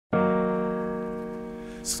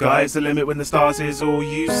Sky's the limit when the stars is all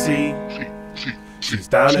you see. She's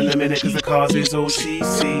down in a minute cause the cars is all she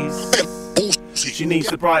sees. She needs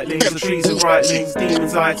the brightlings, the trees and brightlings,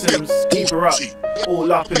 demons, items, keep her up,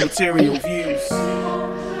 all up in material views.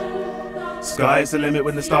 Sky's the limit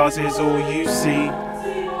when the stars is all you see.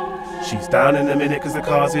 She's down in a minute cause the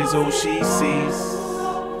cars is all she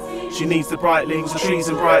sees. She needs the brightlings, the trees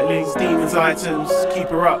and brightlings, demons, items, keep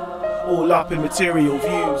her up, all up in material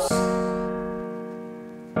views.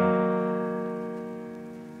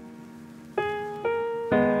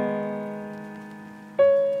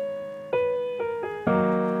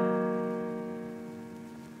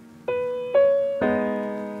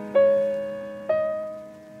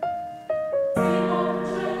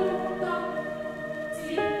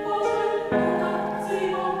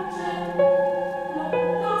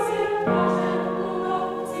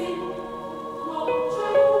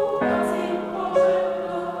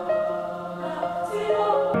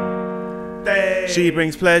 She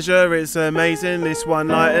brings pleasure, it's amazing, this one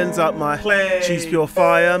lightens up my play. She's pure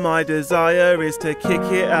fire, my desire is to kick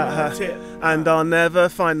it at her. And I'll never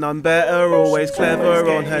find none better, always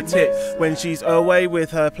clever on her tip. When she's away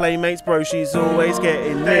with her playmates, bro, she's always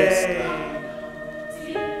getting missed.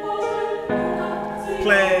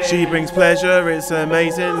 She brings pleasure, it's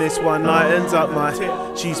amazing, this one lightens up my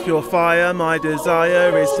tip. She's pure fire, my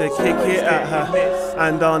desire is to kick it at her.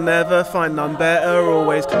 And I'll never find none better,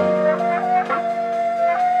 always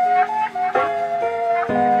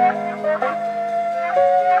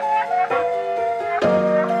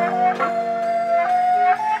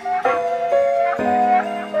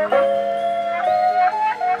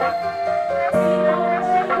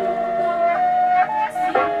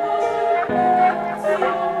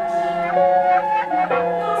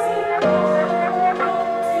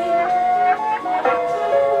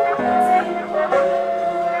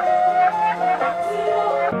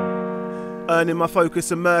earning my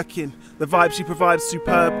focus and murking. The vibe she provides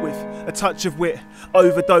superb with a touch of wit.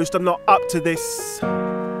 Overdosed, I'm not up to this.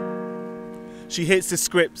 She hits the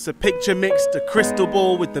scripts, a picture mixed, a crystal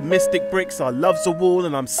ball with the mystic bricks. Our love's a wall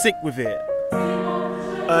and I'm sick with it.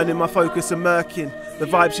 Earning my focus and murking. The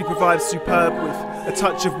vibe she provides superb with a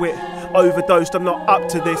touch of wit. Overdosed, I'm not up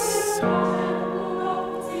to this.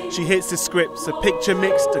 She hits the scripts, a picture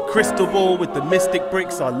mixed, a crystal ball with the mystic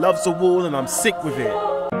bricks. Our love's a wall and I'm sick with it.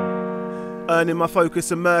 Earning my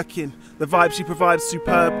focus and murking. The vibe she provides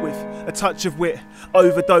superb with a touch of wit.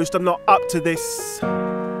 Overdosed, I'm not up to this.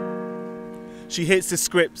 She hits the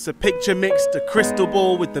scripts, a picture mixed, a crystal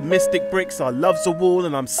ball with the mystic bricks. Our love's a wall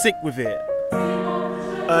and I'm sick with it.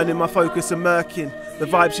 Earning my focus and murking. The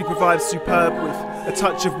vibe she provides superb with a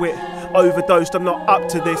touch of wit. Overdosed, I'm not up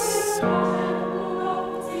to this.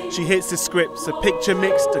 She hits the scripts, a picture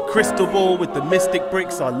mixed, a crystal ball with the mystic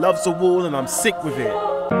bricks. Our love's a wall and I'm sick with it.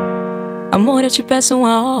 Amor, eu te peço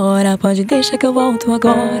uma hora, pode deixar que eu volto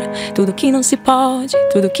agora. Tudo que não se pode,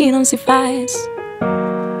 tudo que não se faz.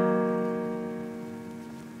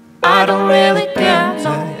 I don't really care,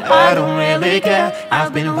 no, I don't really care.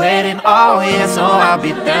 I've been waiting all year, so I'll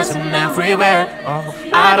be dancing everywhere. Oh,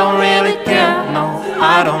 I don't really care, no,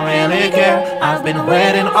 I don't really care. I've been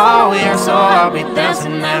waiting all year, so I'll be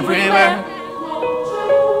dancing everywhere.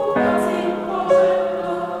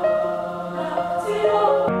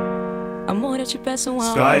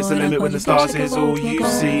 Sky's the limit when the stars is all you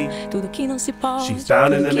see. She's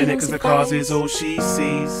down in a minute cause the cars is all she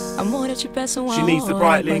sees. She needs the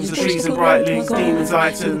brightlings, the trees and brightlings, demons,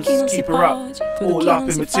 items, keep her up, all up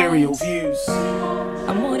in material views.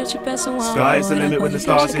 Sky's the limit when the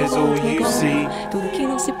stars is all you see.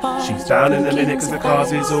 She's down in a minute cause the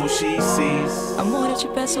cars is all she sees.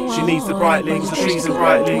 She needs the brightlings, the trees and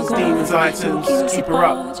brightlings, demons, items, keep her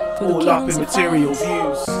up, all up in material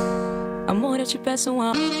views.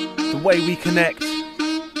 The way we connect,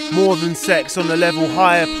 more than sex, on a level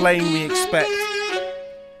higher plane we expect.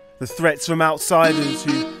 The threats from outsiders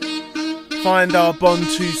who find our bond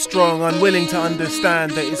too strong, unwilling to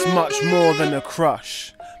understand that it's much more than a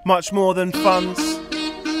crush, much more than funds.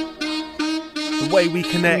 The way we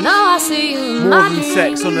connect, more than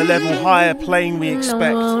sex, on a level higher plane we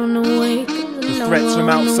expect. The threats from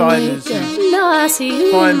outsiders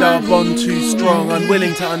who find our bond too strong,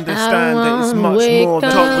 unwilling to understand that it's much more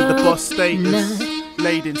than top with the boss status.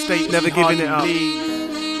 Laid in state, never giving it up,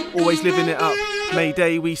 always living it up.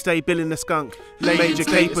 Mayday, we stay billing the skunk. Major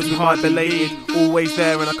capers, we hard belated, always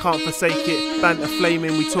there and I can't forsake it. Banter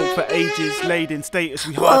flaming, we talk for ages. Laid in status,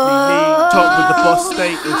 we hardly leave. Top with the boss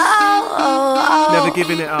status, never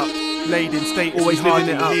giving it up. Laid in state, always living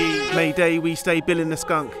it up. Mayday, we stay billing the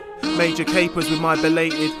skunk. Major capers with my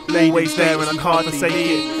belated, always there and I can't forsake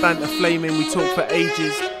it. Banter flaming, we talk for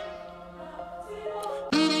ages.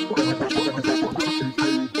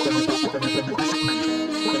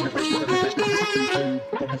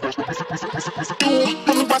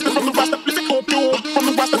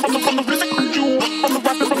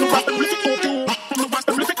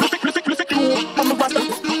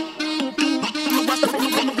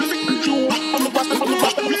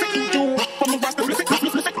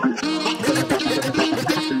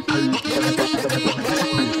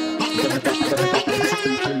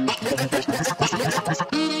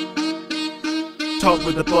 Top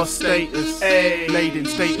with the boss status, laid in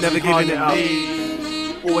state, never giving it up,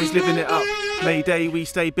 always living it up. Mayday, we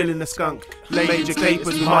stay billing the skunk. Major capers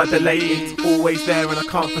with my belated, always there and I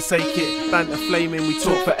can't forsake it. Banter flaming, we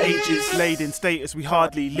talk for ages. Laid in status, we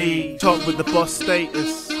hardly leave. Top with the boss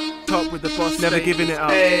status, top with the boss, never giving it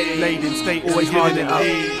up. Laid in state, always giving it up.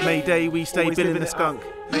 Mayday, we stay billing the skunk.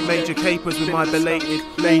 Major capers with my belated,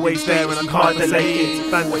 always there and I can't forsake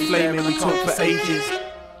it. Banter flaming, we talk for ages.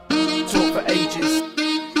 Talk for ages.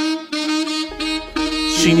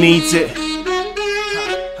 She needs it.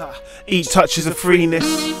 Each touch is a freeness.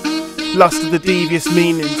 Lust of the devious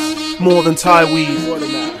meanings, more than Thai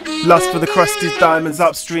weed. Lust for the crusted diamonds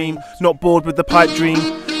upstream. Not bored with the pipe dream.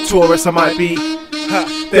 Taurus I might be.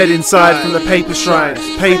 Dead inside from the paper shrines.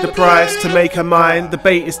 Paid the price to make her mine. The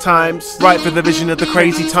bait is times. Right for the vision of the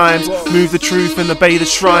crazy times. Move the truth and obey the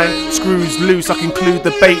shrine. Screws loose, I conclude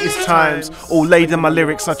the bait is times. All laid in my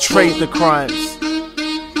lyrics, I trade the crimes.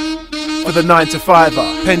 For the 9 to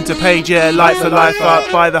 5er, pen to page, yeah, light the life up.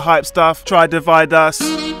 Buy the hype stuff, try divide us.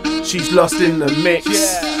 She's lost in the mix,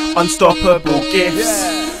 unstoppable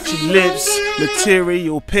gifts. She lives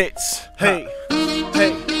material pits. Hey,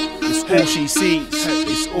 hey, it's all she sees.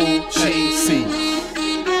 It's all she sees.